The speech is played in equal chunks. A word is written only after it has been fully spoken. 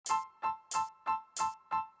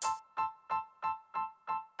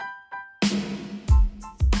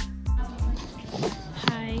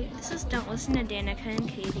Don't Listen to Danica and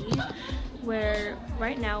Katie, where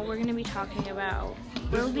right now we're going to be talking about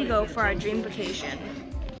where would we go for our dream vacation.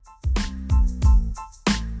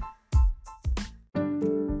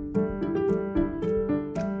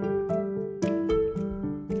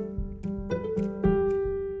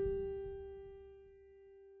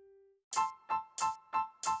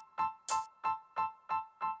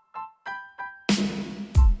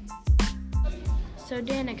 So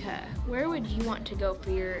Danica, where would you want to go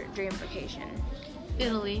for your dream vacation?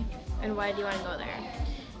 Italy, And why do you want to go there?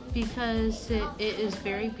 because it is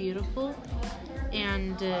very beautiful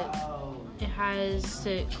and it has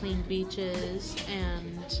clean beaches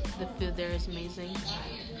and the food there is amazing.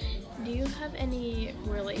 Do you have any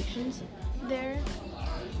relations there?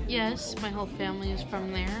 Yes, my whole family is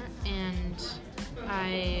from there and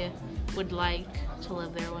I would like to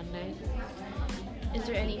live there one day. Is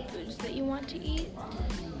there any foods that you want to eat?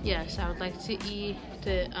 Yes, I would like to eat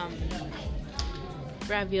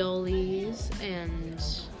raviolis and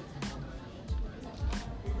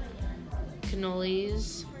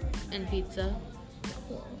cannolis and pizza.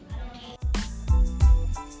 Cool.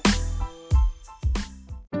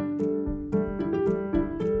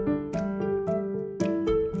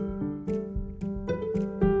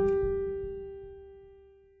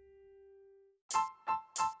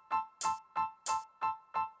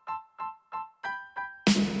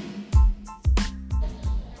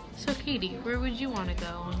 So Katie, where would you want to go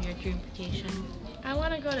on your dream vacation? I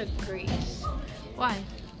want to go to Greece Why?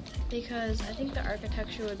 because I think the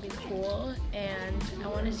architecture would be cool and I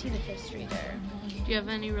want to see the history there. Do you have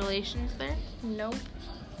any relations there? Nope.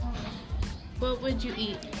 What would you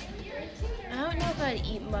eat? I don't know if I'd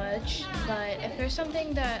eat much, but if there's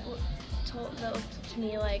something that looked to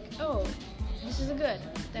me like, oh, this is good,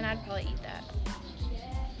 then I'd probably eat that.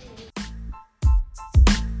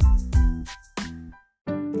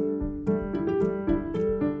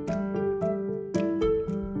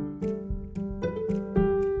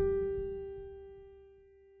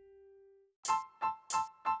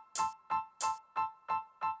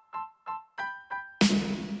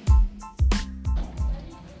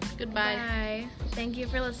 Goodbye. Bye. Thank you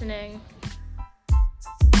for listening.